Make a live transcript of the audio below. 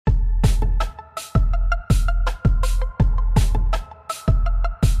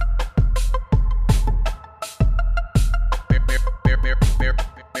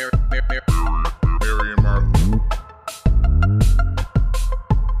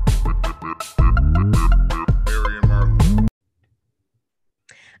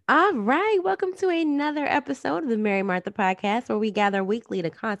All right, welcome to another episode of the Mary Martha Podcast, where we gather weekly to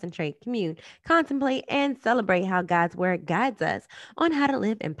concentrate, commune, contemplate, and celebrate how God's Word guides us on how to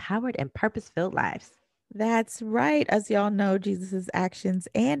live empowered and purpose-filled lives. That's right. As y'all know, Jesus' actions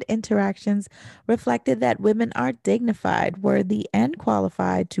and interactions reflected that women are dignified, worthy, and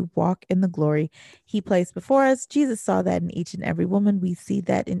qualified to walk in the glory he placed before us. Jesus saw that in each and every woman. We see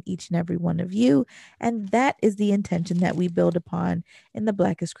that in each and every one of you. And that is the intention that we build upon in the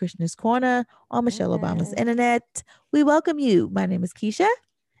Blackest Christianist Corner on Michelle Obama's internet. We welcome you. My name is Keisha.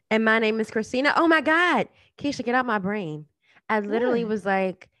 And my name is Christina. Oh my God. Keisha, get out my brain. I literally was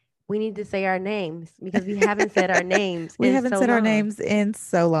like, we need to say our names because we haven't said our names. We haven't said our names in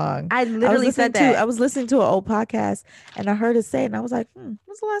so long. I literally said that. I was listening to an old podcast and I heard it say it and I was like, when's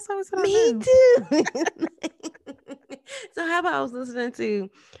the last time we said our Me names? too. So how about I was listening to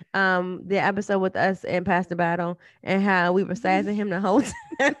the episode with us and Pastor Battle and how we were sassing him the whole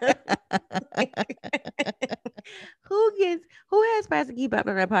time. Who has Pastor Keith out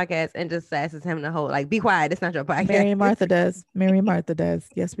on that podcast and just sasses him the whole, like, be quiet, it's not your podcast. Mary Martha does. Mary Martha does.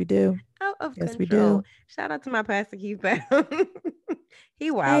 Yes, we do. Out of yes, control. We do. Shout out to my Pastor Keith Battle.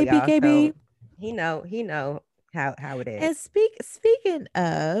 He wild, hey, y'all. BKB. So he know how it is. And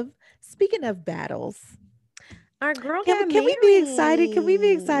speaking of battles, our girl can we be excited? Can we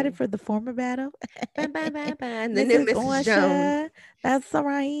be excited for the former battle? And then Mrs. Jones. That's all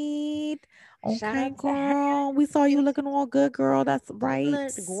right. Okay, girl. We saw you looking all good, girl. That's right.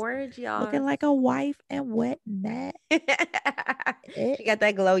 Look gorgeous, y'all. Looking like a wife and whatnot. She got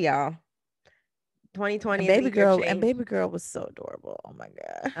that glow, y'all. 2020 and baby girl was so adorable. Oh my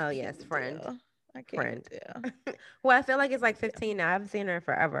God. Oh yes, friend. I can't. Well, I feel like it's like 15 now. I haven't seen her in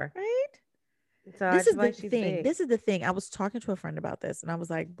forever. Right? So this is the thing. This is the thing. I was talking to a friend about this and I was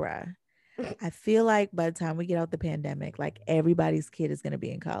like, bruh, I feel like by the time we get out the pandemic, like everybody's kid is going to be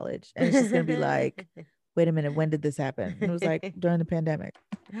in college and it's just going to be like, wait a minute, when did this happen? And it was like during the pandemic.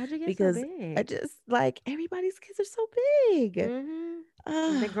 How'd you get because so big? I just like everybody's kids are so big.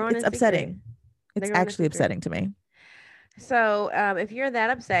 It's upsetting. It's actually upsetting to me. So if you're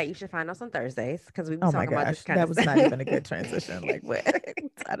that upset, you should find us on Thursdays because we be talking about this kind of stuff. That was not even a good transition. Like, what?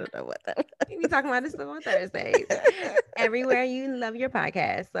 I don't know what that was. We be talking about this stuff on Thursdays. Everywhere you love your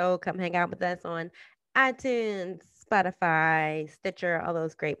podcast. So come hang out with us on iTunes, Spotify, Stitcher, all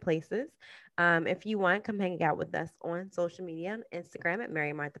those great places. If you want, come hang out with us on social media, on Instagram at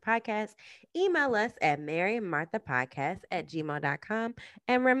Mary Martha Podcast. Email us at marymarthapodcast@gmail.com.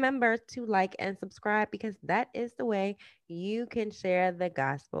 And remember to like and subscribe because that is the way you can share the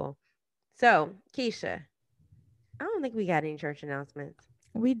gospel. So, Keisha, I don't think we got any church announcements.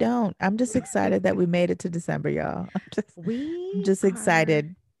 We don't. I'm just excited that we made it to December, y'all. I'm just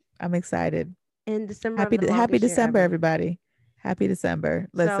excited. I'm excited. In December. Happy December, everybody. Happy December.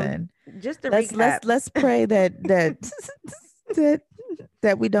 Listen, so just to recap. Let's pray that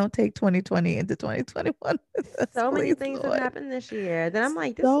we don't take 2020 into 2021. So many things have happened this year. Then I'm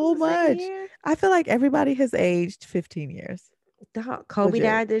like, so much. I feel like everybody has aged 15 years. Kobe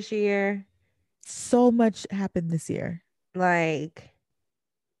died this year. So much happened this year. Like,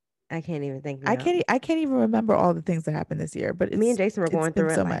 I can't even think. I can't even remember all the things that happened this year. But me and Jason were going through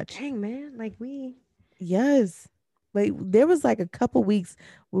it so like, much. Dang, man, like we. Yes. Like there was like a couple weeks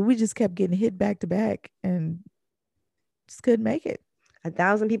where we just kept getting hit back to back and just couldn't make it.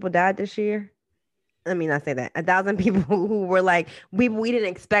 1,000 people died this year. I mean, I say that 1,000 people who were like we didn't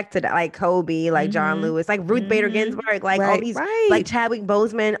expect to die, like Kobe, like John Lewis, like Ruth Bader Ginsburg, like all these, like Chadwick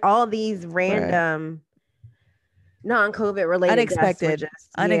Boseman, all these random non-COVID related unexpected,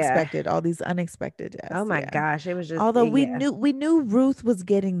 all these unexpected deaths. Oh my gosh, it was just. Although we knew Ruth was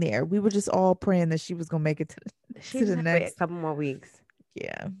getting there, we were just all praying that she was gonna make it to the next couple more weeks.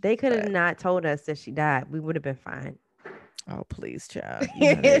 Yeah, they could have not told us that she died. We would have been fine. Oh please, child.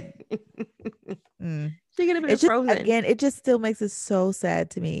 She could have been frozen. Again, it just still makes it so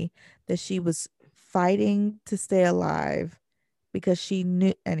sad to me that she was fighting to stay alive because she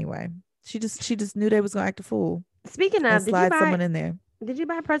knew anyway. She just knew they was gonna act a fool. Speaking of, slide someone in there. Did you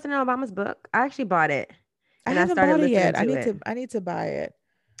buy President Obama's book? I actually bought it. And I haven't bought it yet. I need to buy it.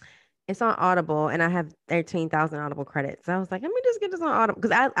 It's on Audible, and I have 13,000 Audible credits. So I was like, let me just get this on Audible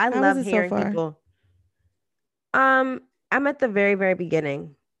because I love hearing people. I'm at the very, very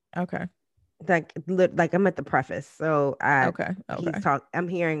beginning. Okay. Like I'm at the preface. So okay. I'm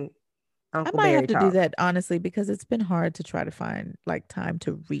hearing Uncle I might Barry have to do that honestly because it's been hard to try to find like time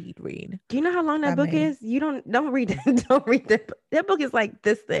to read. Do you know how long that book is? You don't read it. Don't read that. That book is like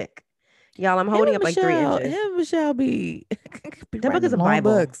this thick. Y'all, I'm holding up like 3 inches. Him and Michelle be that book is a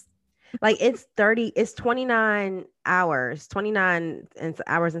Bible. Books. Like it's 29 hours, 29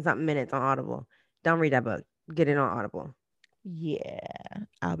 hours and something minutes on Audible. Don't read that book. Get it on Audible. Yeah,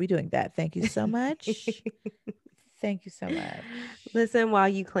 I'll be doing that. Thank you so much. Thank you so much. Listen while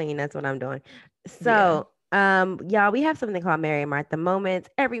you clean. That's what I'm doing. Yeah. So, y'all, we have something called Mary and Martha Moments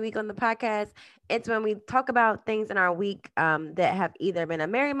every week on the podcast. It's when we talk about things in our week that have either been a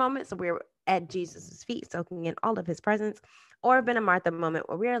Mary moment, so we're at Jesus's feet, soaking in all of his presence, or been a Martha moment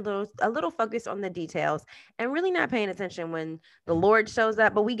where we're a little focused on the details and really not paying attention when the Lord shows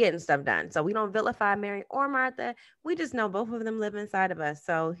up, but we getting stuff done. So we don't vilify Mary or Martha. We just know both of them live inside of us.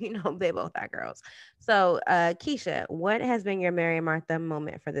 So, they both are girls. So, Keisha, what has been your Mary and Martha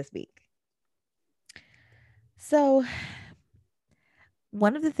moment for this week? So,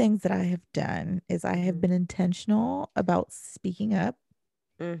 one of the things that I have done is I have Mm-hmm. been intentional about speaking up,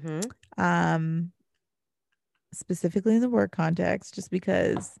 Mm-hmm. um, specifically in the work context, just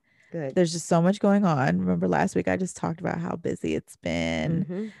because Good. there's just so much going on. Remember last week I just talked about how busy it's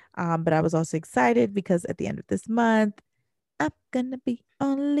been. Mm-hmm. But I was also excited because at the end of this month, I'm gonna be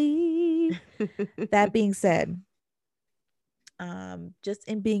on leave. That being said, just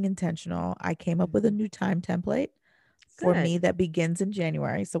in being intentional, I came up with a Mhm. new time template for Good. me that begins in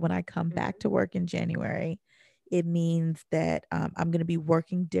January. So when I come back Mhm. to work in January, it means that I'm going to be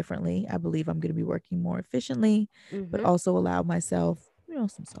working differently. I believe I'm going to be working more efficiently, but Mhm. also allow myself,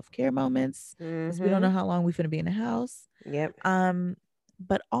 some self care moments because we don't know Mhm. how long we're going to be in the house. Yep. Um,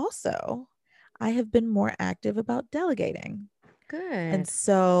 but also, I have been more active about delegating. And Good.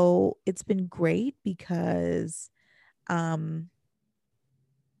 so it's been great because um,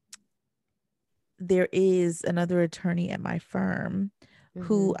 there is another attorney at my firm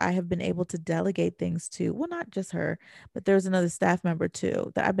who Mhm. I have been able to delegate things to. Well, not just her, but there's another staff member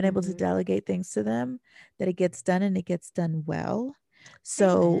too that I've been able to Mhm. delegate things to them that it gets done and it gets done well.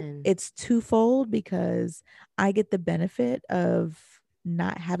 So Amen. it's twofold because I get the benefit of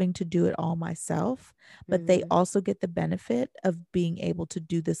not having to do it all myself, but they Mhm. also get the benefit of being able to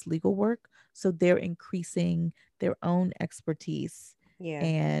do this legal work. So they're increasing their own expertise Yeah.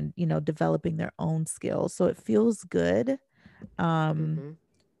 and developing their own skills, so it feels good um Mhm.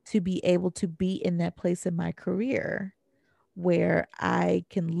 to be able to be in that place in my career where I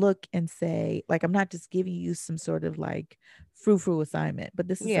can look and say, like, I'm not just giving you some sort of like frou-frou assignment, but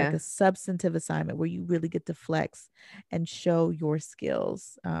this is like Yeah. a substantive assignment where you really get to flex and show your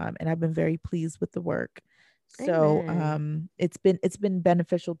skills. And I've been very pleased with the work. So Amen. it's been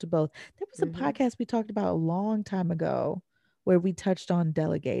beneficial to both. There was a Mhm. podcast we talked about a long time ago where we touched on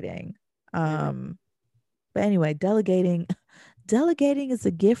delegating. Mhm. Um, but anyway, delegating is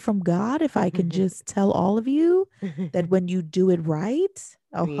a gift from God. If I can just tell all of you that when you do it right,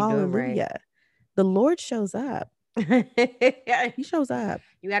 oh, When you do it right. hallelujah, the Lord shows up. He shows up.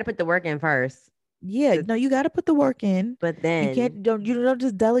 You got to put the work in first. Yeah, 'Cause- no, you got to put the work in. But You then, can't don't you don't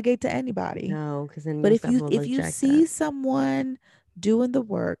just delegate to anybody. no, because then But your if stuff you will if look you jacked see up. someone doing the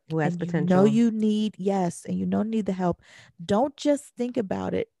work Who has and you know potential. you need, yes, and you know need the help, don't just think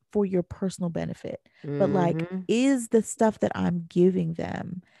about it for your personal benefit, but like, Mhm. is the stuff that I'm giving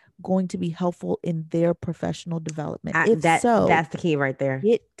them going to be helpful in their professional development? If so, That's the key right there.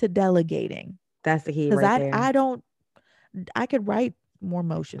 get to delegating. That's the key Because right I there. don't I could write more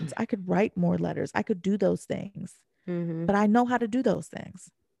motions, I could write more letters, I could do those things, Mhm. but I know how to do those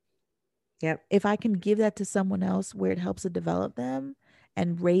things. Yep. If I can give that to someone else where it helps to develop them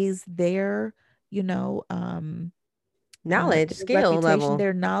and raise their, you know, Knowledge, their skill reputation, level.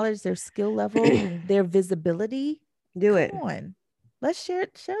 their knowledge, their skill level, their visibility, Do come it. on, let's share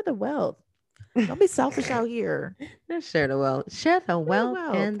the wealth. Don't be selfish out here. Let's share the wealth. Share the Share the wealth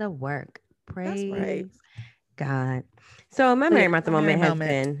wealth. and the work. That's right. Praise God. So my So yeah, Mary that's Martha my Mary moment has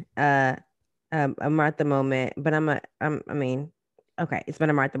moment. been a Martha moment, but I mean, okay, it's been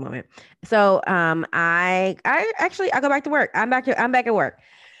a Martha moment. So I actually I go back to work. I'm back at work.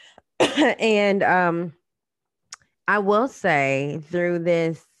 And I will say through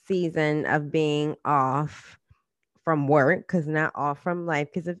this season of being off from work, because not off from life,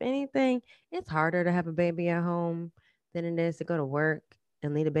 because if anything, it's harder to have a baby at home than it is to go to work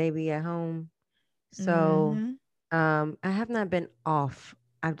and leave a baby at home. So Mm-hmm. I have not been off.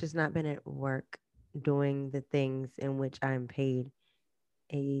 I've just not been at work doing the things in which I'm paid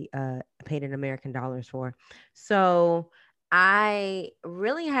in American dollars for. So I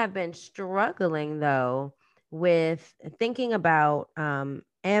really have been struggling though with thinking about am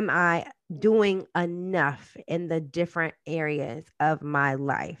I doing enough in the different areas of my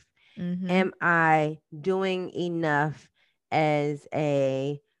life? Mm-hmm. Am I doing enough as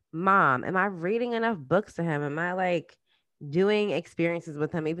a mom? Am I reading enough books to him? Am I like doing experiences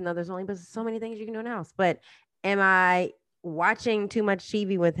with him, even though there's only so many things you can do in the house? But am I watching too much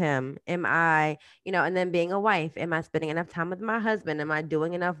TV with him? Am I, and then being a wife, am I spending enough time with my husband? Am I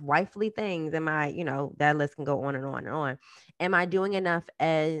doing enough wifely things? Am I, that list can go on and on and on. Am I doing enough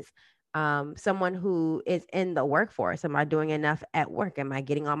as someone who is in the workforce? Am I doing enough at work? Am I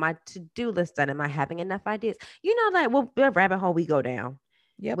getting all my to-do list done? Am I having enough ideas? That the rabbit hole we go down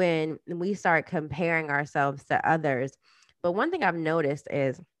when we start comparing ourselves to others. But one thing I've noticed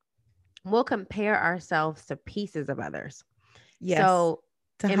is we'll compare ourselves to pieces of others. Yes. So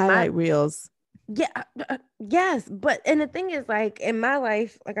to highlight reels. Yeah. Yes. But, and the thing is, like, in my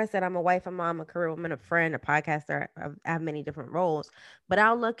life, like I said, I'm a wife, a mom, a career woman, a friend, a podcaster. I have many different roles, but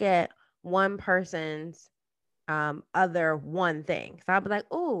I'll look at one person's other one thing. So I'll be like,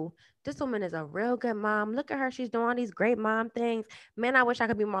 oh, this woman is a real good mom. Look at her. She's doing all these great mom things. Man, I wish I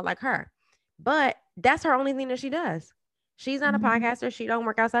could be more like her. But that's her only thing that she does. She's not a podcaster. She don't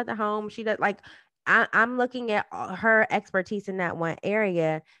work outside the home. She does, like, I'm looking at her expertise in that one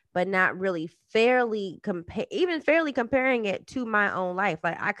area, but not really fairly comparing it to my own life.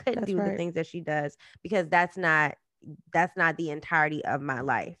 Like, I couldn't do the things that she does because that's not the entirety of my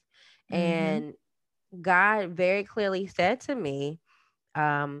life. And God very clearly said to me,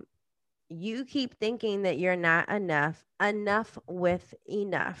 you keep thinking that you're not enough with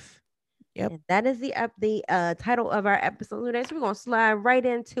enough. Yep. And that is the title of our episode today. So we're going to slide right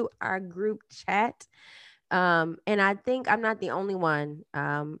into our group chat. And I think I'm not the only one,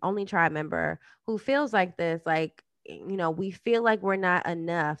 only tribe member who feels like this. Like, we feel like we're not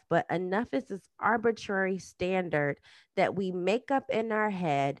enough, but enough is this arbitrary standard that we make up in our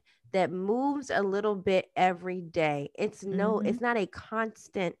head that moves a little bit every day. It's not a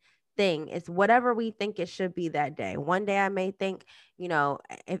constant thing. It's whatever we think it should be that day. One day I may think,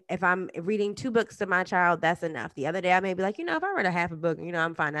 if I'm reading 2 books to my child, that's enough. The other day I may be like, if I read a half a book,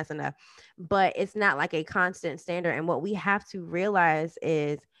 I'm fine, that's enough. But it's not like a constant standard. And what we have to realize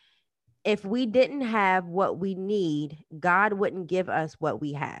is, if we didn't have what we need, God wouldn't give us what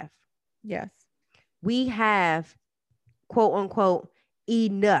we have. Yes. We have, quote unquote,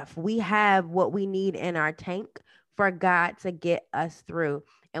 enough. We have what we need in our tank for God to get us through.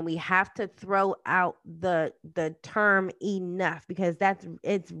 And we have to throw out the term enough, because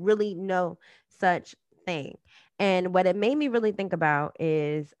it's really no such thing. And what it made me really think about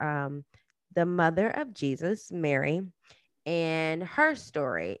is the mother of Jesus, Mary, and her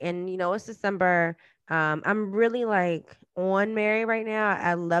story. And it's December. I'm really like on Mary right now.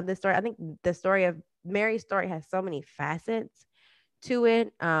 I love this story. I think the story of Mary's story has so many facets to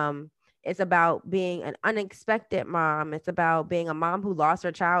it. It's about being an unexpected mom. It's about being a mom who lost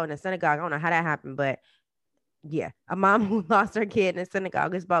her child in a synagogue. I don't know how that happened, but yeah, a mom who lost her kid in a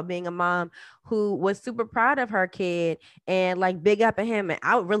synagogue. It's about being a mom who was super proud of her kid and like big up at him and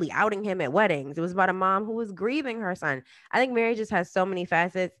really outing him at weddings. It was about a mom who was grieving her son. I think Mary just has so many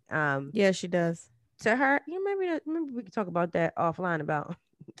facets. Yeah, she does. To her, maybe we can talk about that offline about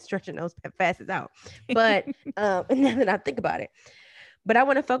stretching those facets out. But now that I think about it, but I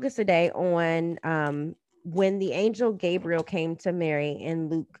want to focus today on when the angel Gabriel came to Mary in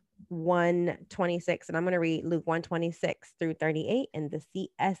Luke 1:26, and I'm going to read Luke 1:26 through 38 in the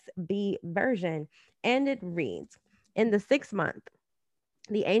CSB version. And it reads, in the 6th month,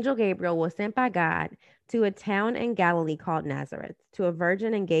 the angel Gabriel was sent by God to a town in Galilee called Nazareth, to a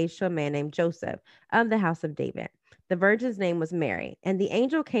virgin engaged to a man named Joseph of the house of David. The virgin's name was Mary, and the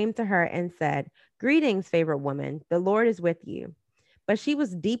angel came to her and said, greetings, favored woman, the Lord is with you. But she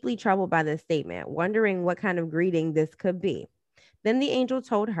was deeply troubled by this statement, wondering what kind of greeting this could be. Then the angel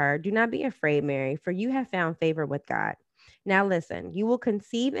told her, do not be afraid, Mary, for you have found favor with God. Now listen, you will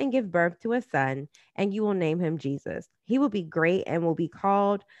conceive and give birth to a son, and you will name him Jesus. He will be great and will be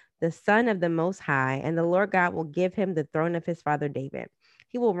called the Son of the Most High, and the Lord God will give him the throne of his father David.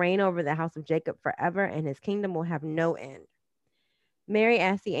 He will reign over the house of Jacob forever, and his kingdom will have no end. Mary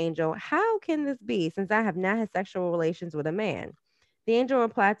asked the angel, how can this be, since I have not had sexual relations with a man? The angel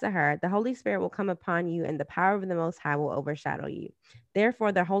replied to her, the Holy Spirit will come upon you, and the power of the Most High will overshadow you.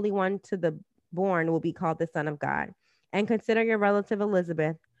 Therefore, the Holy One to the born will be called the Son of God. And consider your relative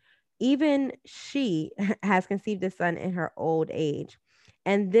Elizabeth. Even she has conceived a son in her old age.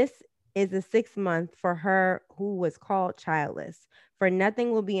 And this is the 6th month for her who was called childless, for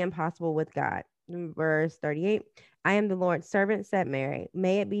nothing will be impossible with God. Verse 38, I am the Lord's servant, said Mary.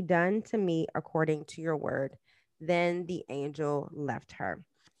 May it be done to me according to your word. Then the angel left her.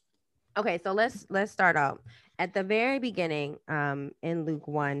 Okay, so let's start out at the very beginning. In Luke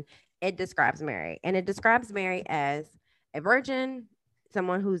 1, it describes Mary, and it describes Mary as a virgin,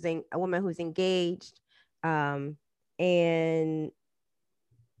 someone a woman who's engaged, and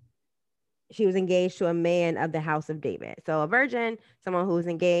she was engaged to a man of the house of David. So a virgin, someone who was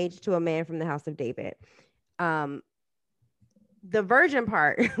engaged to a man from the house of David. The virgin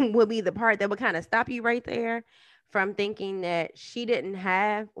part will be the part that would kind of stop you right there from thinking that she didn't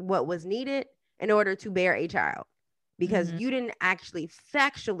have what was needed in order to bear a child, because you didn't actually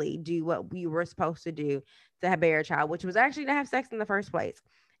factually do what we were supposed to do to bear a child, which was actually to have sex in the first place.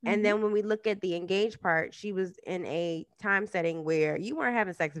 And then when we look at the engaged part, she was in a time setting where you weren't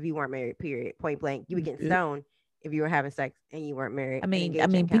having sex if you weren't married, period, point blank. You would get stoned if you were having sex and you weren't married. I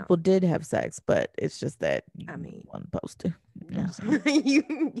mean, people did have sex, but it's just that you weren't supposed to.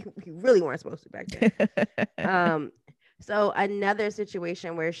 You really weren't supposed to back then. So another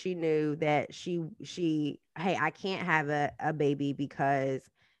situation where she knew that she hey, I can't have a baby because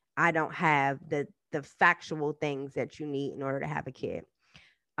I don't have the factual things that you need in order to have a kid.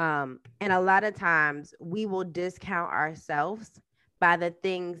 And a lot of times we will discount ourselves by the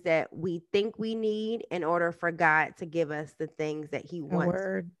things that we think we need in order for God to give us the things that he wants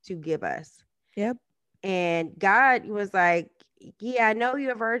to give us. Yep. And God was like, yeah, I know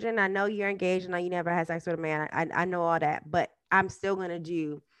you're a virgin. I know you're engaged. I know you never had sex with a man. I know all that, but I'm still going to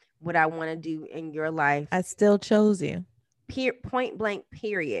do what I want to do in your life. I still chose you. Point blank,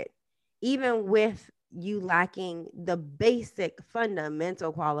 period. Even with you lacking the basic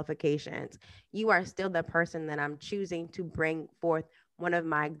fundamental qualifications, you are still the person that I'm choosing to bring forth one of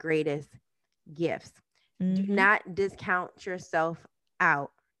my greatest gifts. Do not discount yourself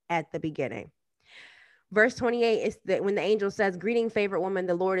out at the beginning. Verse 28 is that when the angel says, "Greeting, favorite woman,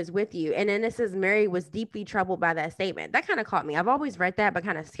 the Lord is with you." And then it says Mary was deeply troubled by that statement. That kind of caught me. I've always read that, but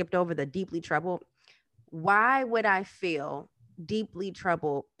kind of skipped over the deeply troubled. Why would I feel deeply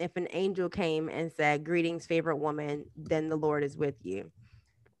troubled if an angel came and said, "Greetings, favorite woman, then the Lord is with you"?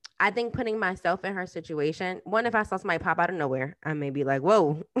 I think putting myself in her situation, one, if I saw somebody pop out of nowhere, I may be like,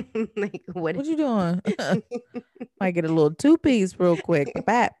 whoa, like, what you doing? Might get a little two-piece real quick.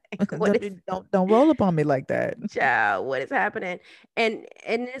 Don't roll up on me like that. Child, what is happening? And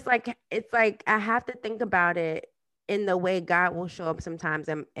it's like I have to think about it in the way God will show up sometimes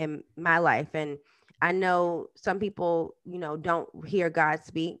in my life. And I know some people, don't hear God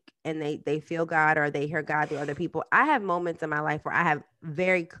speak and they feel God or they hear God through other people. I have moments in my life where I have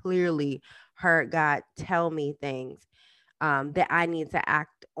very clearly heard God tell me things that I need to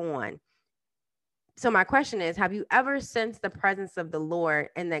act on. So my question is, have you ever sensed the presence of the Lord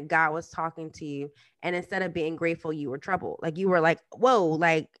and that God was talking to you, and instead of being grateful, you were troubled? Like you were like, whoa,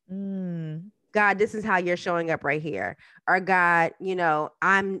 like, God, this is how you're showing up right here. Or God,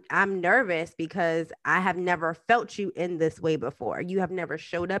 I'm nervous because I have never felt you in this way before. You have never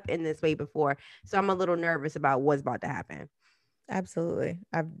showed up in this way before. So I'm a little nervous about what's about to happen. Absolutely.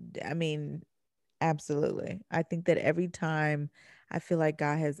 I mean, absolutely. I think that every time I feel like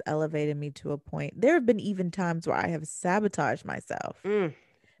God has elevated me to a point, there have been even times where I have sabotaged myself.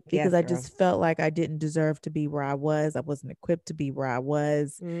 Because I just felt like I didn't deserve to be where I was. I wasn't equipped to be where I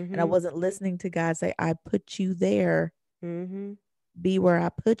was. And I wasn't listening to God say, I put you there. Be where I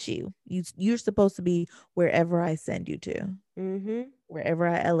put you. You're supposed to be wherever I send you to. Wherever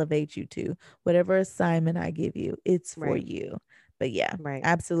I elevate you to. Whatever assignment I give you, it's for you. But yeah,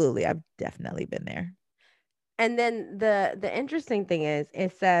 absolutely. I've definitely been there. And then the interesting thing is,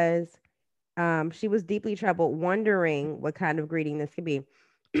 it says she was deeply troubled, wondering what kind of greeting this could be.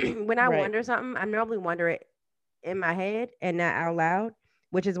 When I wonder something, I normally wonder it in my head and not out loud,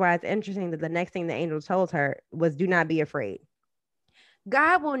 which is why it's interesting that the next thing the angel told her was, "Do not be afraid."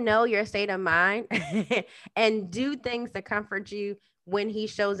 God will know your state of mind and do things to comfort you when he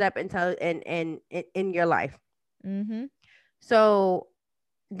shows up in your life. So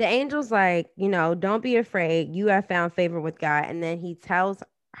the angel's like, don't be afraid. You have found favor with God. And then he tells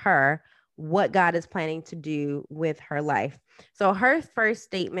her what God is planning to do with her life. So her first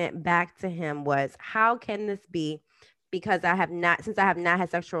statement back to him was, "How can this be? Because I have not had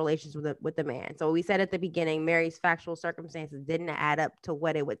sexual relations with a man." So we said at the beginning, Mary's factual circumstances didn't add up to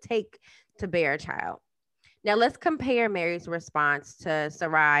what it would take to bear a child. Now let's compare Mary's response to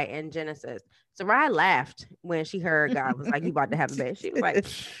Sarai in Genesis. Sarai laughed when she heard God was like, "You about to have a baby." She was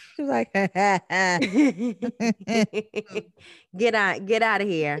like, get out of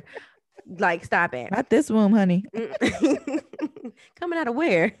here. Like, stop it. Not this womb, honey. Coming out of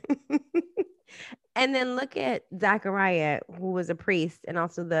where? And then look at Zachariah, who was a priest and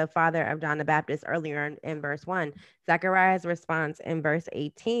also the father of John the Baptist earlier in verse 1. Zachariah's response in verse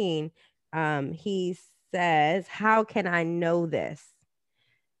 18, he says, "How can I know this?"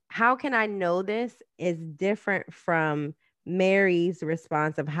 How can I know this is different from Mary's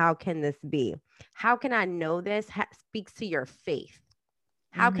response of, "How can this be?" How can I know this? Speaks to your faith.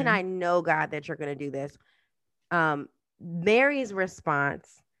 How can Mm-hmm. I know, God, that you're going to do this? Mary's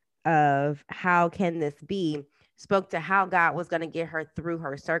response of how can this be spoke to how God was going to get her through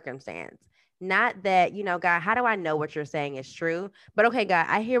her circumstance. Not that, God, how do I know what you're saying is true? But okay, God,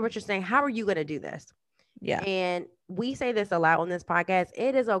 I hear what you're saying. How are you going to do this? Yeah, And we say this a lot on this podcast.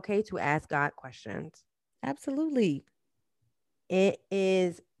 It is okay to ask God questions. absolutely. It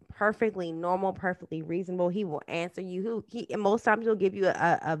is perfectly normal, perfectly reasonable. He will answer you. And most times he'll give you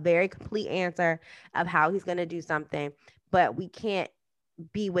a very complete answer of how he's going to do something. But we can't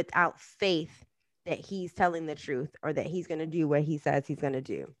be without faith that he's telling the truth or that he's going to do what he says he's going to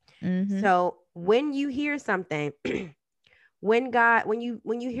do. Mm-hmm. So when you hear something, when you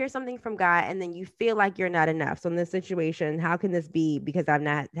hear something from God and then you feel like you're not enough. So in this situation, how can this be because I've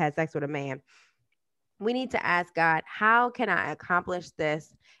not had sex with a man? We need to ask God, how can I accomplish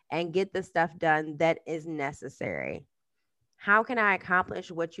this and get the stuff done that is necessary? How can I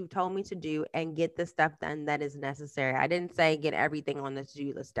accomplish what you told me to do and get the stuff done that is necessary? I didn't say get everything on the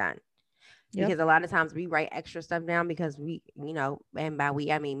to-do list done. Yep. Because a lot of times we write extra stuff down because we, and by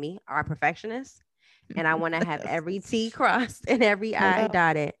we, I mean me, are perfectionists. And I want to have every T crossed and every I Hello.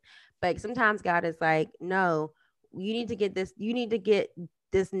 dotted. But sometimes God is like, no, you need to get this,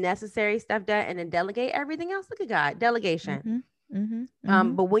 this necessary stuff done and then delegate everything else. Look at God, delegation. Mm-hmm. Mm-hmm.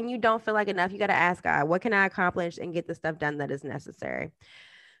 Mm-hmm. But when you don't feel like enough, you got to ask God, what can I accomplish and get the stuff done that is necessary?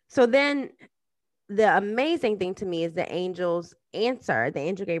 So then the amazing thing to me is the angel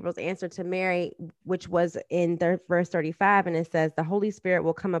Gabriel's answer to Mary, which was in verse 35. And it says, the Holy Spirit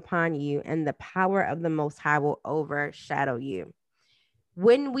will come upon you and the power of the Most High will overshadow you.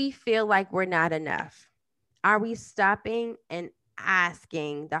 When we feel like we're not enough, are we stopping and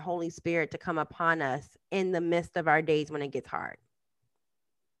asking the Holy Spirit to come upon us in the midst of our days when it gets hard?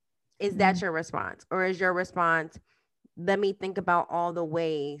 Is that your response? Or is your response, let me think about all the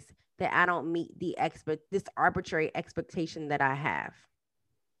ways that I don't meet this arbitrary expectation that I have?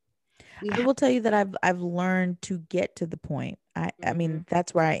 I will tell you that I've learned to get to the point. I mean,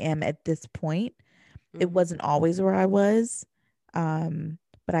 that's where I am at this point. It wasn't always where I was.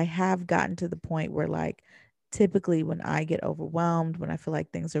 But I have gotten to the point where, like, typically when I get overwhelmed, when I feel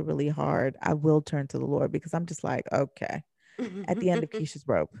like things are really hard, I will turn to the Lord because I'm just like, okay, at the end of Keisha's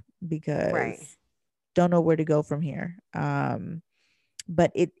rope Right. because don't know where to go from here.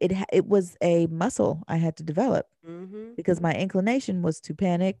 But it was a muscle I had to develop because my inclination was to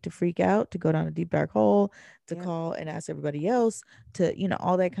panic, to freak out, to go down a deep dark hole, to call and ask everybody else, to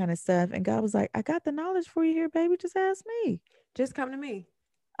all that kind of stuff. And God was like, I got the knowledge for you here, baby. Just ask me. Just come to me.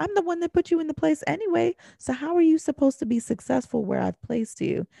 I'm the one that put you in the place anyway. So how are you supposed to be successful where I've placed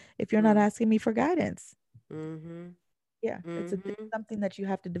you if you're not asking me for guidance? Yeah, it's something that you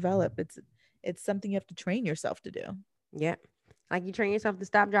have to develop. It's something you have to train yourself to do. Yeah. Like you train yourself to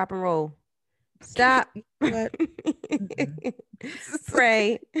stop, drop, and roll. Stop. What?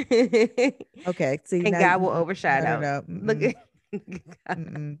 Pray. Okay. See, And now God will no, overshadow. no. Look at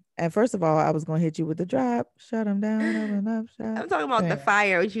And first of all, I was gonna hit you with the drop, shut them down, open up, shut. I'm talking about the Anyway.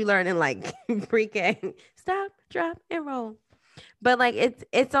 fire, which you learn in like pre-K. Stop, drop, and roll. But like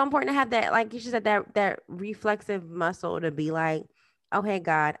it's so important to have that, like you just said, that reflexive muscle to be like, okay,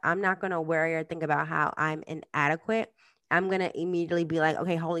 God, I'm not gonna worry or think about how I'm inadequate. I'm gonna immediately be like,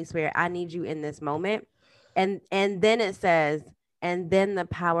 okay, Holy Spirit, I need you in this moment. And then it says, and then the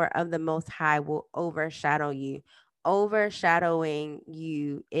power of the Most High will overshadow you. Overshadowing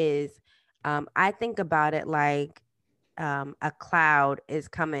you is, I think about it like a cloud is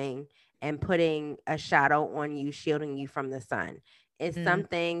coming and putting a shadow on you, shielding you from the sun. It's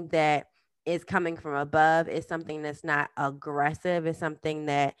something that is coming from above. It's something that's not aggressive. It's something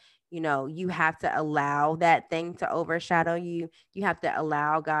that, you have to allow that thing to overshadow you. You have to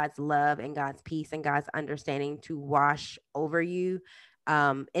allow God's love and God's peace and God's understanding to wash over you.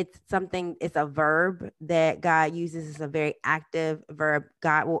 It's a verb that God uses. It's a very active verb.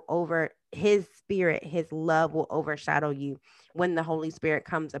 God will his spirit, his love will overshadow you when the Holy Spirit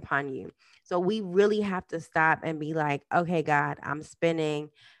comes upon you. So we really have to stop and be like, okay, God, I'm spinning.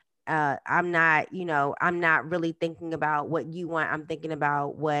 I'm not really thinking about what you want. I'm thinking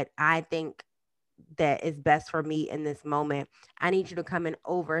about what I think that is best for me in this moment. I need you to come and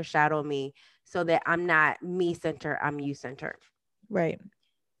overshadow me so that I'm not me centered, I'm you centered. Right.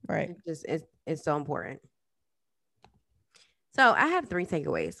 It's so important. So I have 3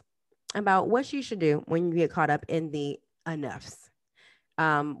 takeaways about what you should do when you get caught up in the enoughs.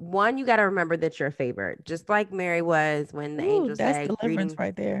 One, you got to remember that you're a favorite, just like Mary was when the angel That's said, deliverance greeting.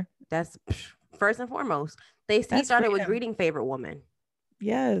 right there. That's first and foremost. He That's started with freedom. greeting favorite woman.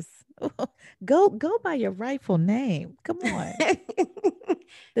 Yes. Go by your rightful name. Come on.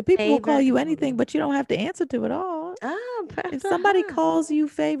 The people will call Favored you anything, woman. but you don't have to answer to it all. Oh, If somebody uh-huh. calls you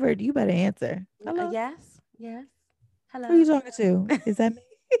favored, you better answer. Hello? Yes, yes. Who are you Hello. talking to? Is that me?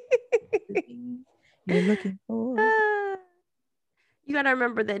 Is it me you're looking for? Ah, you gotta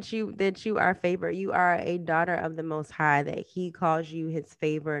remember that you are favored. You are a daughter of the Most High. That He calls you His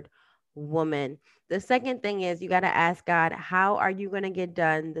favored woman. The second thing is you gotta ask God, how are you gonna get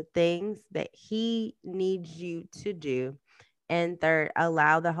done the things that He needs you to do? And third,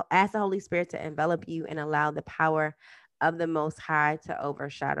 ask the Holy Spirit to envelop you and allow the power of the Most High to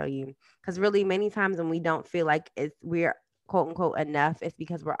overshadow you. Because really, many times when we don't feel like we're quote unquote enough, it's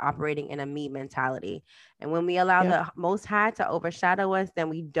because we're operating in a me mentality. And when we allow Yep. the Most High to overshadow us, then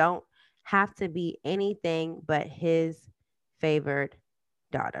we don't have to be anything but His favored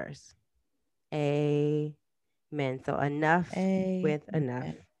daughters. Amen. So enough with enough.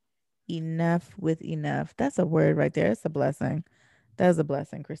 Amen. Enough with enough. That's a word right there. It's a blessing. That's a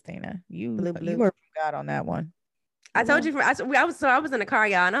blessing, Christina. Blue, You blue. heard from God on that one. I told Hello. you. I was in the car,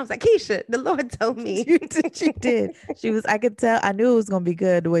 y'all, and I was like, Keisha, the Lord told me. You did. She did. She was. I could tell. I knew it was gonna be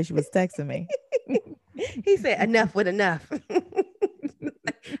good the way she was texting me. He said, enough with enough.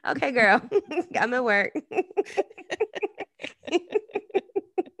 Okay, girl, I'm at work.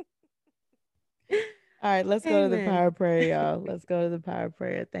 All right, let's go to the Amen. power prayer, y'all. Let's go to the power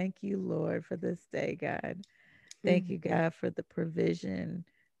prayer. Thank you, Lord, for this day, God. Thank Mm, you, God, for the provision,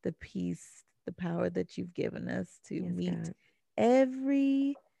 the peace, the power that you've given us to yes, meet God.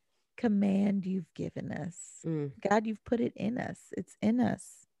 every command you've given us. Mm, God, you've put it in us. It's in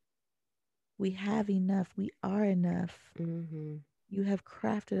us. We have enough. We are enough. mm-hmm, You have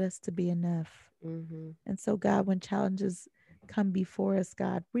crafted us to be enough. mm-hmm, And so, God, when challenges come before us,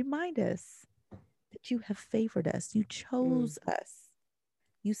 God, remind us that you have favored us. You mm, chose us.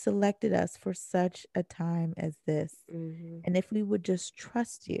 You selected us for such a time as this. mm-hmm. And if we would just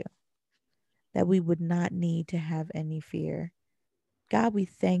trust you, that we would not need to have any fear. God, we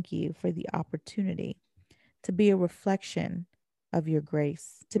thank you for the opportunity to be a reflection of your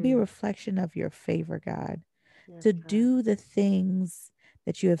grace, to be a Mm, reflection of your favor, God, yes, to God. do the things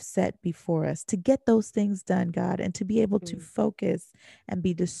that you have set before us, to get those things done, God, and to be able to Mm, focus and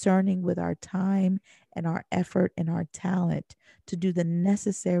be discerning with our time and our effort and our talent to do the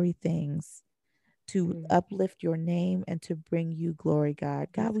necessary things to mm, uplift your name and to bring you glory, God.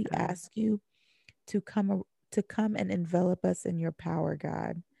 yes, God, we God. ask you to come and envelop us in your power,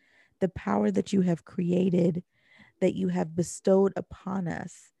 God. The power that you have created, that you have bestowed upon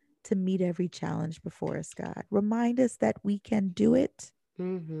us to meet every challenge before us, God. Remind us that we can do it,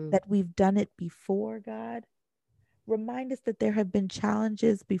 Mm-hmm, that we've done it before, God. Remind us that there have been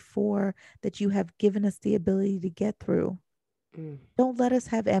challenges before that you have given us the ability to get through. mm, Don't let us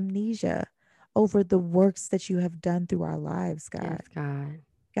have amnesia over the works that you have done through our lives, yes, God. God.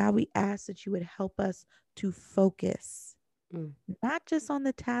 God, we ask that you would help us to focus, Mm, not just on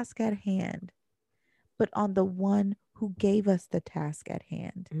the task at hand, but on the one who gave us the task at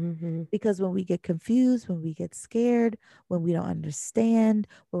hand. mm-hmm, Because when we get confused, when we get scared, when we don't understand,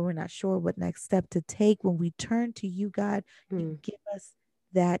 when we're not sure what next step to take, when we turn to you, God, you mm, give us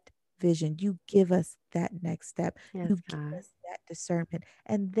that vision. You give us that next step. yes, You give God. us that discernment.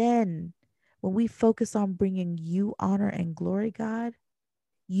 And then when we focus on bringing you honor and glory, God,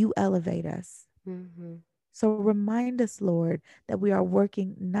 you elevate us. Mm-hmm, So remind us, Lord, that we are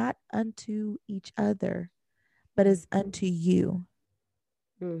working not unto each other, but mm, as unto you.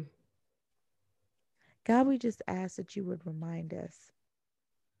 mm, God, we just ask that you would remind us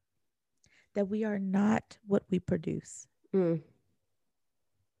that we are not what we produce, mm,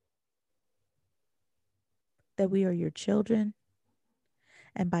 that we are your children.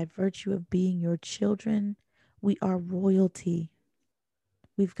 And by virtue of being your children, we are royalty.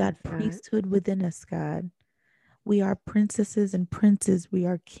 We've yes, got God. priesthood within us, God. We are princesses and princes. We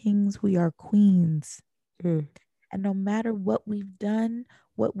are kings. We are queens. Mm, And no matter what we've done,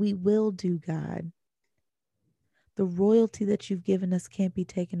 what we will do, God, the royalty that you've given us can't be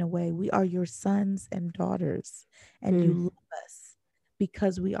taken away. We are your sons and daughters, and you mm, love us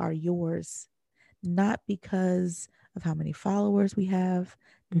because we are yours, not because of how many followers we have,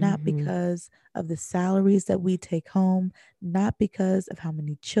 not mm-hmm, because of the salaries that we take home, not because of how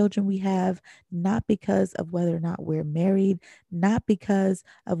many children we have, not because of whether or not we're married, not because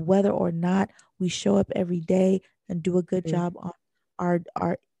of whether or not we show up every day and do a good mm, job on our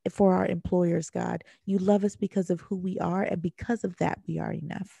for our employers, God. You love us because of who we are, and because of that, we are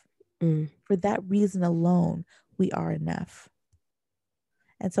enough. mm, For that reason alone, we are enough.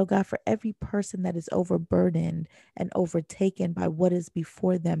 And so, God, for every person that is overburdened and overtaken by what is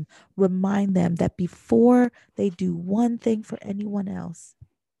before them, remind them that before they do one thing for anyone else,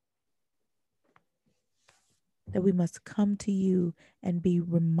 that we must come to you and be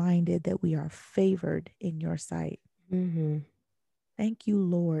reminded that we are favored in your sight. Mm-hmm. Thank you,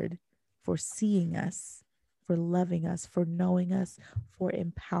 Lord, for seeing us, for loving us, for knowing us, for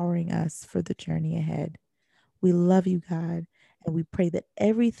empowering us for the journey ahead. We love you, God, and we pray that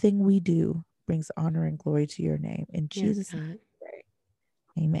everything we do brings honor and glory to your name. In Jesus' name,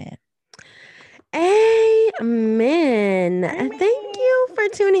 amen. Amen. Amen. Thank you for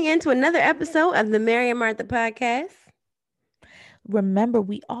tuning in to another episode of the Mary and Martha podcast. Remember,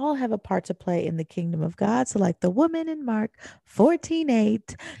 we all have a part to play in the kingdom of God. So, like the woman in Mark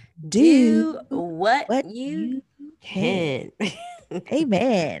 14:8, do what you can.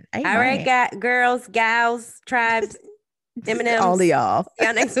 Amen. Amen. All right, girls, gals, tribes, M&Ms. All of y'all. See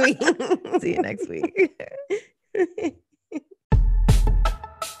y'all next week. See you next week.